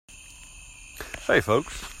Hey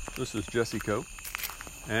folks, this is Jesse Coe,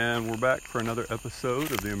 and we're back for another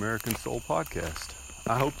episode of the American Soul Podcast.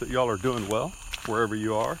 I hope that y'all are doing well, wherever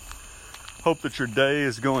you are. Hope that your day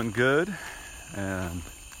is going good, and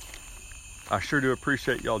I sure do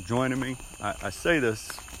appreciate y'all joining me. I say this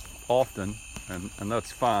often, and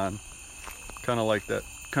that's fine. Kind of like that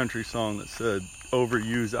country song that said,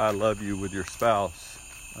 overuse I love you with your spouse.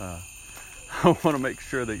 I want to make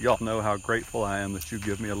sure that y'all know how grateful I am that you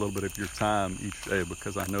give me a little bit of your time each day,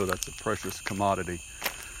 because I know that's a precious commodity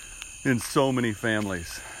in so many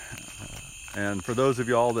families. And for those of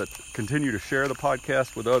y'all that continue to share the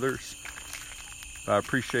podcast with others, I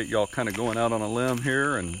appreciate y'all kind of going out on a limb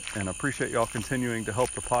here, and appreciate y'all continuing to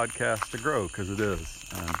help the podcast to grow, because it is.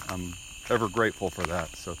 And I'm ever grateful for that.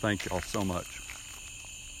 So thank y'all so much.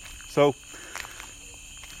 So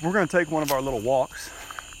we're going to take one of our little walks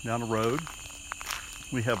down the road.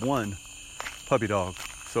 We have one puppy dog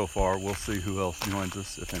so far. We'll see who else joins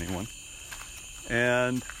us, if anyone.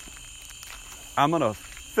 And I'm going to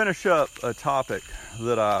finish up a topic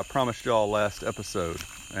that I promised y'all last episode.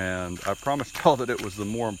 And I promised y'all that it was the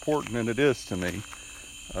more important, and it is to me,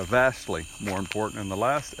 vastly more important. And the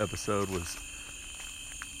last episode was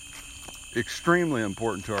extremely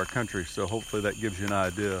important to our country. So hopefully that gives you an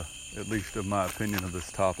idea, at least of my opinion of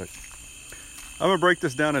this topic. I'm going to break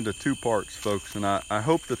this down into two parts, folks, and I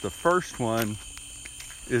hope that the first one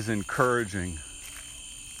is encouraging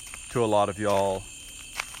to a lot of y'all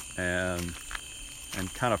and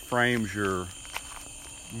kind of frames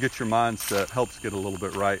gets your mindset, helps get a little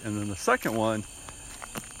bit right. And then the second one,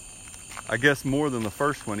 I guess more than the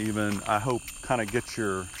first one even, I hope kind of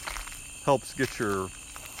helps get your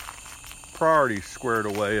priorities squared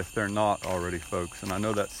away if they're not already, folks. And I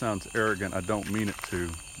know that sounds arrogant, I don't mean it to,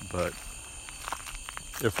 but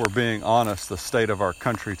if we're being honest, the state of our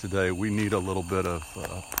country today, we need a little bit of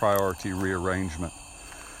priority rearrangement.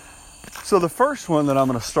 So the first one that I'm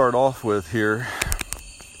going to start off with here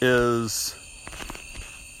is,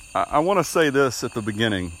 I want to say this at the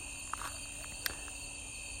beginning.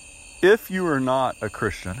 If you are not a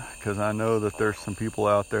Christian, because I know that there's some people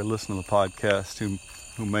out there listening to the podcast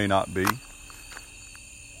who may not be,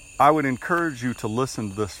 I would encourage you to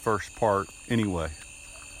listen to this first part anyway.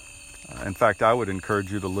 In fact, I would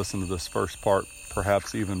encourage you to listen to this first part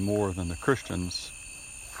perhaps even more than the Christians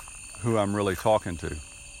who I'm really talking to.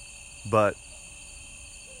 But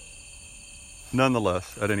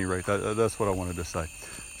nonetheless, at any rate, that's what I wanted to say.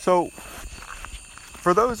 So,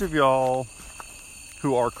 for those of y'all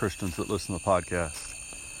who are Christians that listen to the podcast,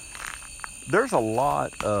 there's a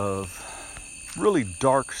lot of really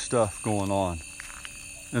dark stuff going on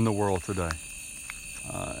in the world today.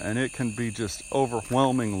 And it can be just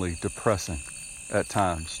overwhelmingly depressing at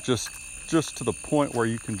times, just to the point where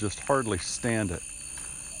you can just hardly stand it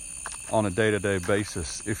on a day-to-day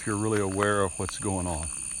basis if you're really aware of what's going on.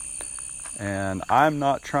 And I'm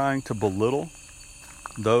not trying to belittle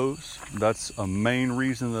those. That's a main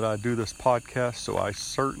reason that I do this podcast. So I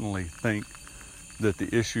certainly think that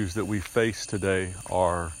the issues that we face today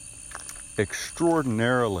are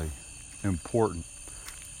extraordinarily important.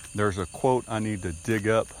 There's a quote I need to dig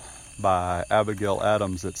up by Abigail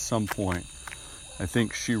Adams at some point. I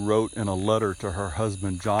think she wrote in a letter to her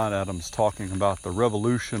husband, John Adams, talking about the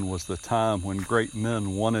revolution was the time when great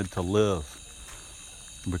men wanted to live,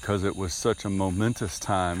 because it was such a momentous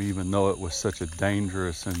time, even though it was such a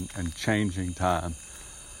dangerous and changing time.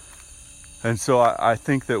 And so I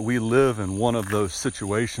think that we live in one of those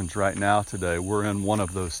situations right now today. We're in one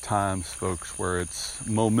of those times, folks, where it's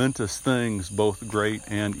momentous things, both great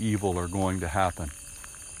and evil, are going to happen.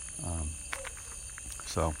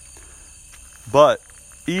 But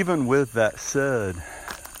even with that said,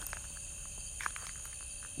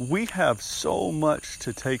 we have so much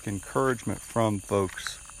to take encouragement from,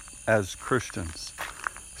 folks, as Christians.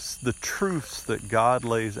 The truths that God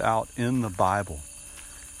lays out in the Bible.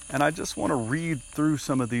 And I just want to read through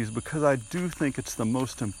some of these, because I do think it's the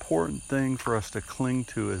most important thing for us to cling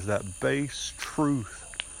to, is that base truth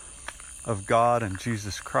of God and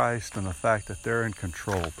Jesus Christ and the fact that they're in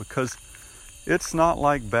control. Because it's not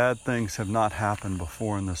like bad things have not happened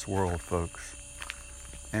before in this world, folks.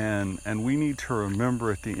 And we need to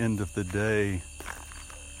remember at the end of the day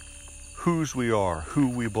whose we are, who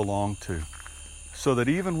we belong to. So that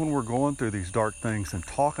even when we're going through these dark things and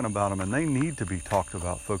talking about them, and they need to be talked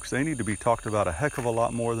about, folks. They need to be talked about a heck of a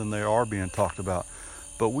lot more than they are being talked about.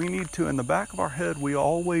 But we need to, in the back of our head, we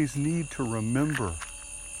always need to remember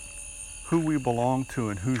who we belong to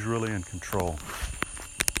and who's really in control.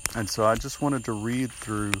 And so I just wanted to read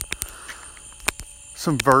through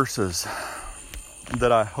some verses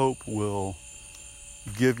that I hope will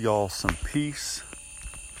give y'all some peace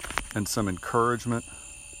and some encouragement,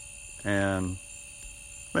 and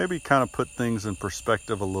maybe kind of put things in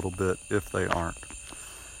perspective a little bit if they aren't.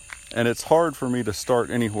 And it's hard for me to start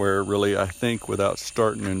anywhere, really, I think, without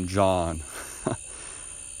starting in John.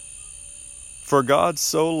 For God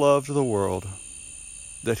so loved the world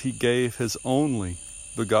that he gave his only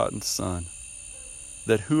begotten Son,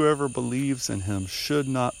 that whoever believes in him should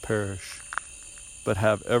not perish, but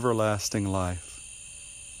have everlasting life.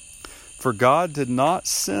 For God did not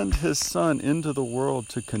send his Son into the world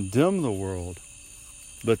to condemn the world,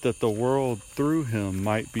 but that the world through him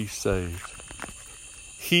might be saved.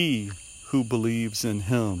 He who believes in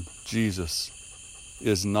him, Jesus,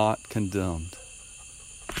 is not condemned.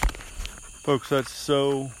 Folks, that's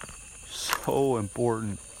so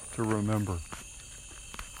important to remember.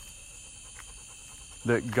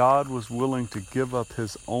 That God was willing to give up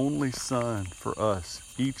his only Son for us,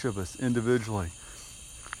 each of us individually.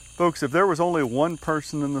 Folks, if there was only one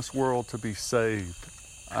person in this world to be saved,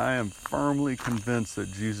 I am firmly convinced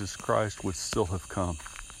that Jesus Christ would still have come.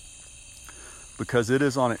 Because it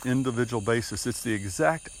is on an individual basis. It's the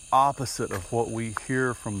exact opposite of what we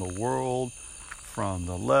hear from the world, from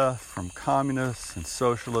the left, from communists and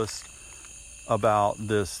socialists about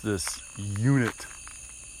this unit,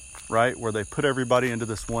 right? Where they put everybody into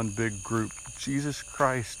this one big group. Jesus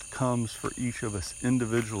Christ comes for each of us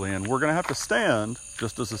individually. And we're going to have to stand,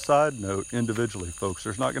 just as a side note, individually, folks.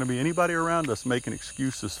 There's not going to be anybody around us making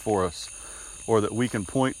excuses for us, or that we can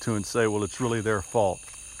point to and say, well, it's really their fault.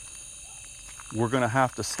 We're going to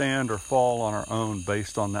have to stand or fall on our own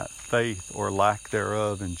based on that faith or lack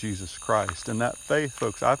thereof in Jesus Christ. And that faith,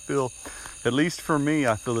 folks, I feel, at least for me,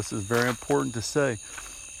 I feel this is very important to say.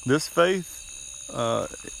 This faith,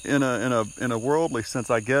 in a worldly sense,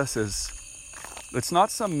 I guess, it's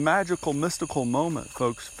not some magical, mystical moment,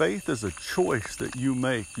 folks. Faith is a choice that you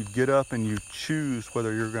make. You get up and you choose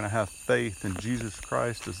whether you're going to have faith in Jesus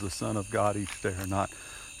Christ as the Son of God each day or not.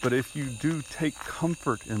 But if you do take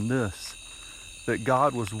comfort in this, that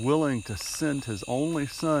God was willing to send his only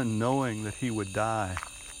Son knowing that he would die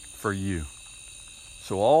for you.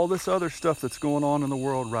 So all this other stuff that's going on in the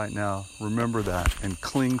world right now, remember that and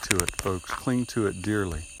cling to it, folks. Cling to it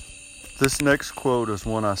dearly. This next quote is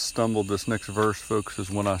one I stumbled, this next verse, folks, is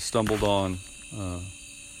one I stumbled on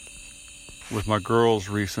with my girls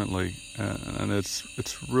recently. And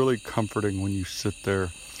it's really comforting when you sit there.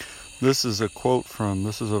 This is a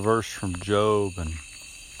verse from Job. And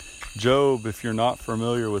Job, if you're not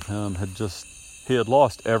familiar with him, he had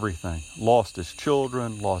lost everything. Lost his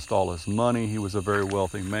children, lost all his money. He was a very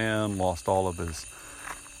wealthy man, lost all of his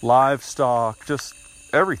livestock, just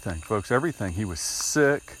everything, folks, everything. He was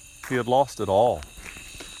sick. He had lost it all.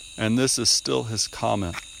 And this is still his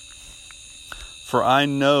comment. For I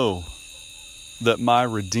know that my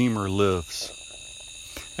Redeemer lives,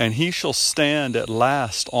 and he shall stand at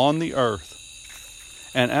last on the earth.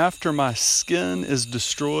 And after my skin is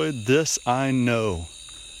destroyed, this I know,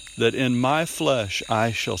 that in my flesh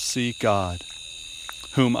I shall see God,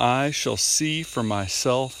 whom I shall see for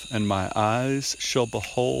myself, and my eyes shall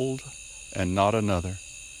behold, and not another.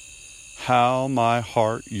 How my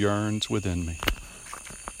heart yearns within me.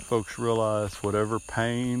 Folks, realize whatever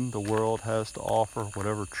pain the world has to offer,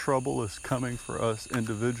 whatever trouble is coming for us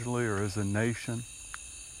individually or as a nation,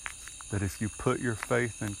 that if you put your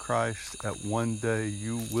faith in Christ, at one day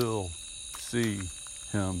you will see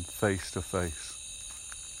him face to face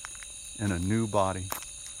in a new body,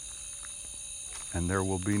 and there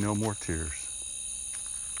will be no more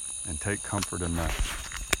tears. And take comfort in that.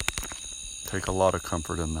 Take a lot of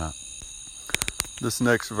comfort in that. This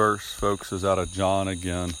next verse, folks, is out of John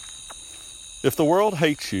again. If the world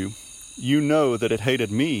hates you, you know that it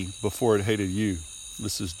hated me before it hated you.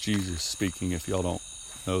 This is Jesus speaking, if y'all don't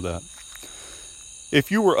know that.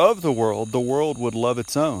 If you were of the world would love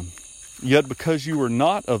its own. Yet because you were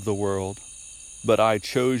not of the world, but I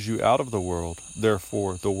chose you out of the world,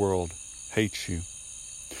 therefore the world hates you.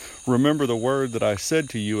 Remember the word that I said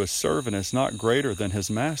to you, a servant is not greater than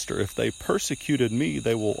his master. If they persecuted me,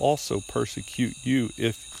 they will also persecute you.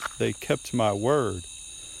 If they kept my word,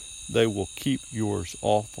 they will keep yours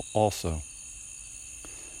also.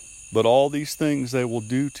 But all these things they will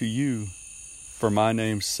do to you for my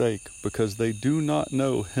name's sake, because they do not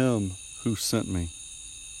know him who sent me.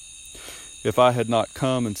 If I had not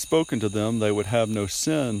come and spoken to them, they would have no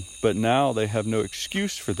sin, but now they have no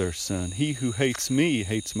excuse for their sin. He who hates me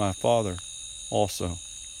hates my Father also.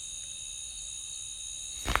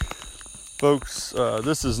 Folks,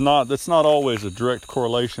 that's not always a direct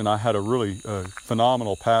correlation. I had a really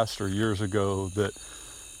phenomenal pastor years ago that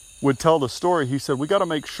would tell the story. He said, we got to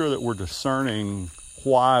make sure that we're discerning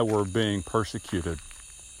why we're being persecuted.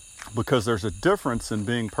 Because there's a difference in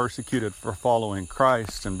being persecuted for following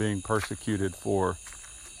Christ and being persecuted for,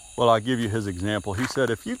 well, I'll give you his example. He said,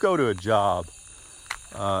 if you go to a job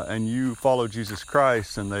and you follow Jesus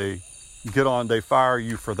Christ and they fire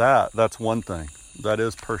you for that, that's one thing. That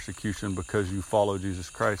is persecution because you follow Jesus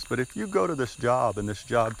Christ. But if you go to this job and this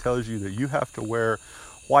job tells you that you have to wear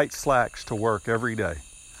white slacks to work every day,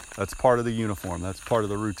 that's part of the uniform, that's part of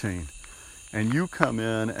the routine, and you come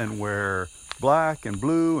in and wear black and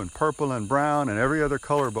blue and purple and brown and every other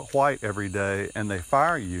color but white every day, and they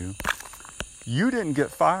fire you, you didn't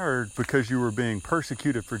get fired because you were being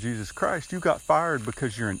persecuted for Jesus Christ. You got fired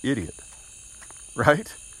because you're an idiot,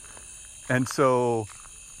 right? And so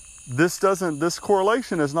this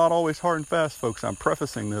correlation is not always hard and fast, folks. I'm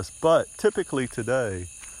prefacing this, but typically today,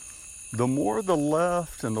 the more the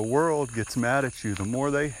left and the world gets mad at you, the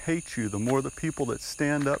more they hate you, the more the people that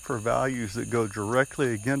stand up for values that go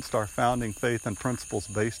directly against our founding faith and principles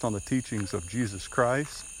based on the teachings of Jesus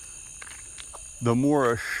Christ, the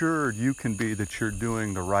more assured you can be that you're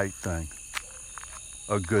doing the right thing,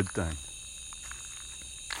 a good thing.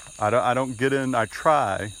 I don't get in, I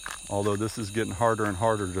try, although this is getting harder and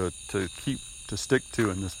harder to stick to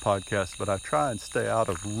in this podcast, but I try and stay out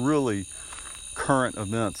of really current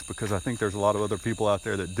events because I think there's a lot of other people out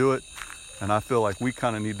there that do it, and I feel like we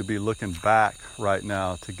kind of need to be looking back right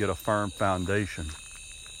now to get a firm foundation.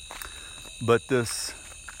 But this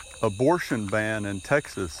abortion ban in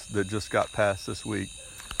Texas that just got passed this week,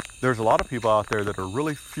 there's a lot of people out there that are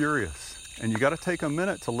really furious, and you got to take a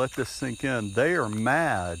minute to let this sink in. They are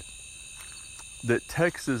mad that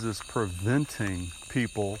Texas is preventing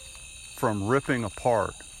people from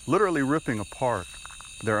literally ripping apart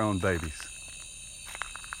their own babies.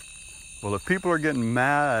 Well, if people are getting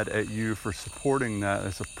mad at you for supporting that,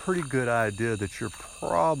 it's a pretty good idea that you're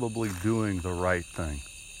probably doing the right thing.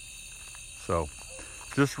 So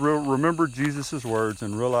just remember Jesus' words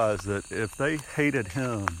and realize that if they hated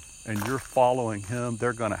him and you're following him,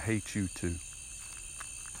 they're going to hate you too.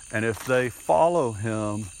 And if they follow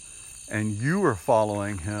him and you are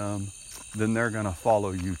following him, then they're going to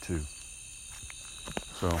follow you too.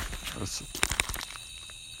 So it's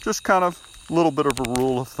just kind of a little bit of a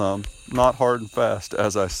rule of thumb, not hard and fast,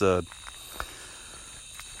 as I said.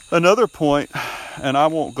 Another point, and I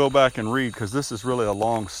won't go back and read because this is really a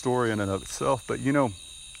long story in and of itself, but you know,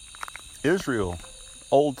 Israel,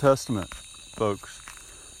 Old Testament folks,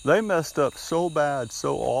 they messed up so bad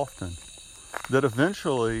so often that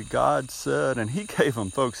eventually God said, and he gave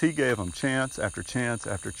them chance after chance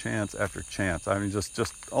after chance after chance. I mean, just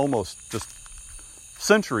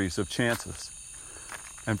centuries of chances.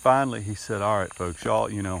 And finally he said, all right, folks, y'all,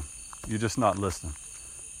 you're just not listening.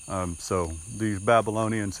 So these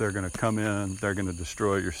Babylonians, they're going to come in, they're going to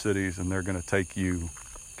destroy your cities, and they're going to take you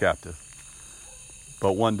captive.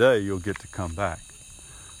 But one day you'll get to come back.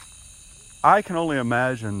 I can only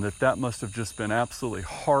imagine that must have just been absolutely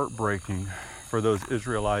heartbreaking for those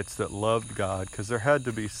Israelites that loved God, because there had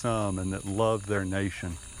to be some and that loved their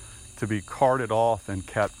nation, to be carted off in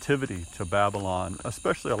captivity to Babylon,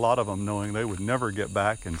 especially a lot of them knowing they would never get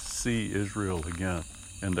back and see Israel again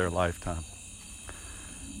in their lifetime.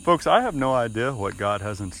 Folks, I have no idea what God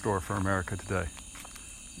has in store for America today.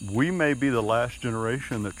 We may be the last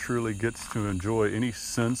generation that truly gets to enjoy any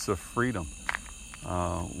sense of freedom.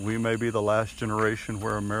 We may be the last generation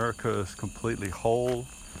where America is completely whole.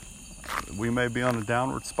 We may be on a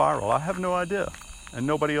downward spiral. I have no idea, and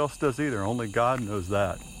nobody else does either. Only God knows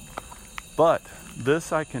that. But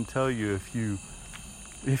this I can tell you,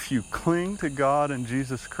 if you cling to God and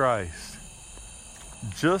Jesus Christ,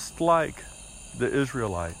 just like the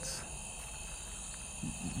Israelites,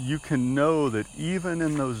 you can know that even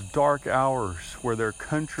in those dark hours where their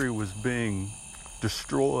country was being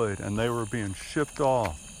destroyed and they were being shipped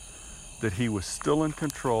off, that he was still in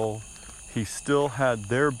control. He still had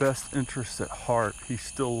their best interests at heart. He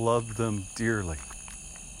still loved them dearly.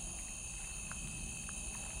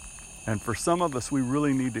 And for some of us, we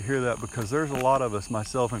really need to hear that, because there's a lot of us,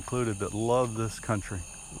 myself included, that love this country.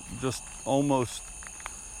 Just almost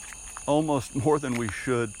more than we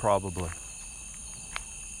should, probably.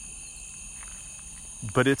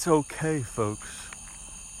 But it's okay, folks.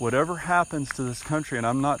 Whatever happens to this country, and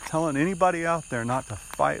I'm not telling anybody out there not to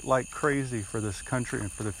fight like crazy for this country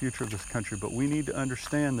and for the future of this country, but we need to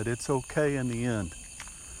understand that it's okay in the end,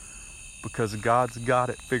 because God's got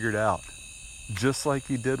it figured out. Just like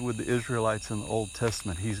he did with the Israelites in the Old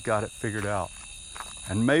Testament, he's got it figured out.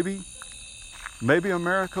 And maybe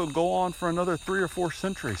America will go on for another 3 or 4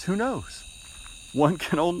 centuries. Who knows? One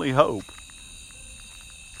can only hope.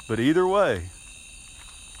 But either way,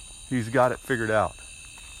 he's got it figured out.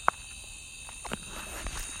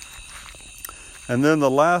 And then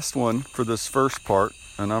the last one for this first part,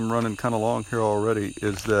 and I'm running kind of long here already,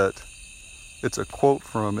 is that it's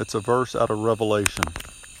a verse out of Revelation.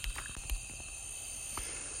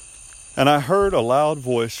 And I heard a loud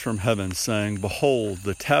voice from heaven saying, Behold,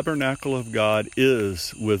 the tabernacle of God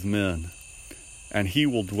is with men, and he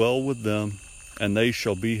will dwell with them, and they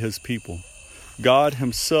shall be his people. God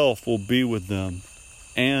himself will be with them,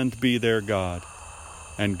 and be their God.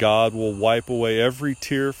 And God will wipe away every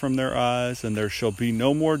tear from their eyes, and there shall be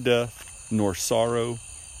no more death, nor sorrow,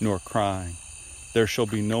 nor crying. There shall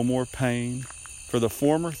be no more pain, for the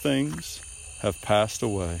former things have passed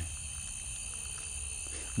away.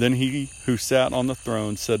 Then he who sat on the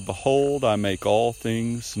throne said, Behold, I make all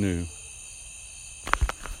things new.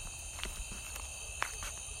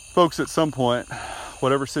 Folks, at some point,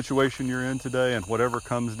 whatever situation you're in today and whatever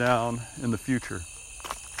comes down in the future,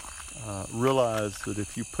 realize that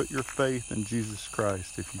if you put your faith in Jesus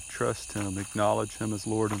Christ, if you trust him, acknowledge him as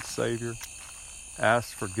Lord and Savior,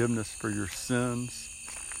 ask forgiveness for your sins,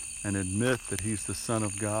 and admit that he's the Son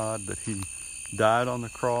of God, that he died on the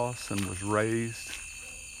cross and was raised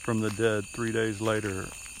from the dead 3 days later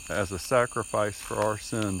as a sacrifice for our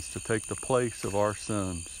sins to take the place of our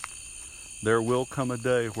sins, there will come a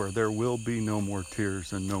day where there will be no more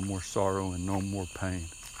tears and no more sorrow and no more pain.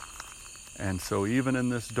 And so even in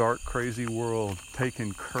this dark, crazy world, take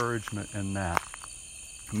encouragement in that.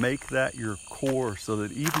 Make that your core so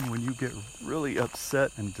that even when you get really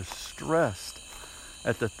upset and distressed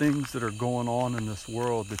at the things that are going on in this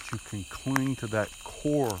world, that you can cling to that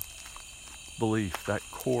core belief, that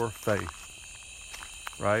core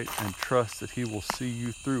faith, right? And trust that he will see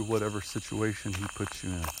you through whatever situation he puts you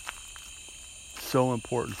in. So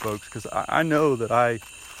important, folks, because I know that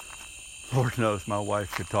Lord knows my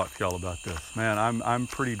wife could talk to y'all about this. Man, I'm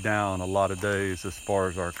pretty down a lot of days as far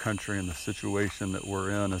as our country and the situation that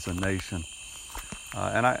we're in as a nation.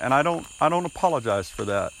 And I don't apologize for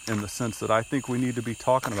that, in the sense that I think we need to be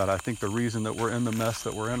talking about it. I think the reason that we're in the mess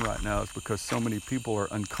that we're in right now is because so many people are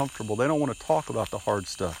uncomfortable. They don't want to talk about the hard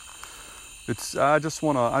stuff. I just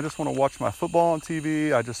want to watch my football on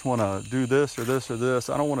TV. I just want to do this or this or this.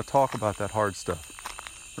 I don't want to talk about that hard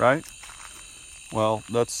stuff, right? Well,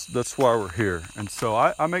 that's why we're here. And so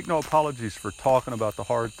I make no apologies for talking about the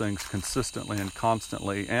hard things consistently and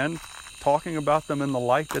constantly, and talking about them in the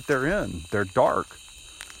light that they're in. They're dark.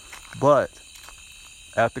 But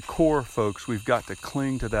at the core, folks, we've got to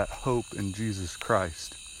cling to that hope in Jesus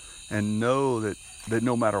Christ and know that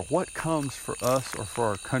no matter what comes for us or for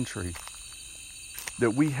our country,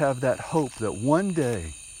 that we have that hope that one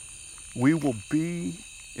day we will be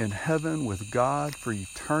in heaven with God for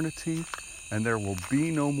eternity, and there will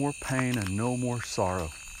be no more pain and no more sorrow.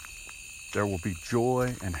 There will be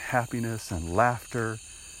joy and happiness and laughter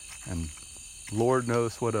and Lord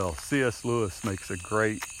knows what else. C.S. Lewis makes a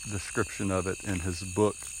great description of it in his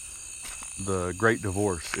book, The Great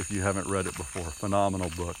Divorce, if you haven't read it before. Phenomenal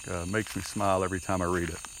book. Makes me smile every time I read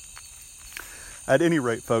it. At any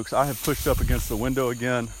rate, folks, I have pushed up against the window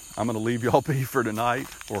again. I'm going to leave y'all be for tonight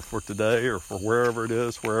or for today or for wherever it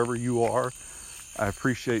is, wherever you are. I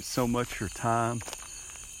appreciate so much your time.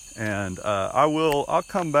 And I'll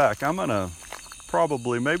come back. I'm going to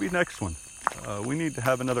probably, maybe next one. We need to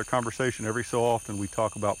have another conversation. Every so often we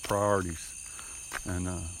talk about priorities.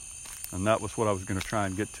 And that was what I was going to try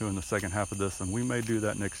and get to in the second half of this. And we may do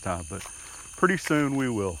that next time. But pretty soon we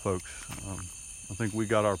will, folks. I think we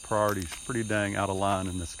got our priorities pretty dang out of line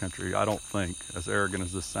in this country. I don't think, as arrogant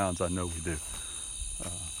as this sounds, I know we do.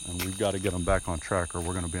 And we've got to get them back on track or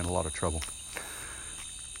we're going to be in a lot of trouble.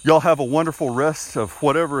 Y'all have a wonderful rest of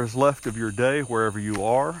whatever is left of your day, wherever you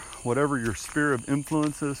are. Whatever your sphere of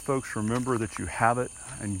influence is, folks, remember that you have it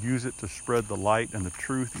and use it to spread the light and the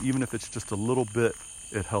truth. Even if it's just a little bit,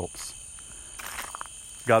 it helps.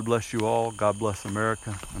 God bless you all. God bless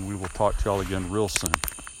America. And we will talk to y'all again real soon.